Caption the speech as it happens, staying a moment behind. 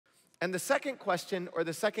And the second question, or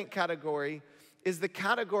the second category, is the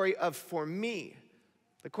category of for me.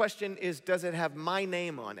 The question is, does it have my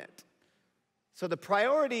name on it? So the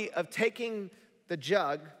priority of taking the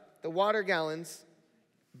jug, the water gallons,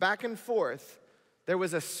 back and forth, there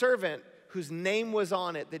was a servant whose name was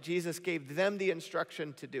on it that Jesus gave them the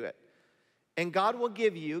instruction to do it. And God will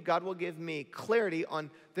give me clarity on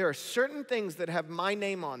there are certain things that have my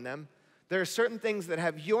name on them. There are certain things that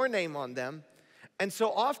have your name on them. And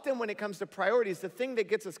so often when it comes to priorities, the thing that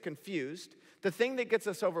gets us confused, the thing that gets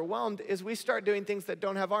us overwhelmed is we start doing things that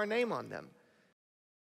don't have our name on them.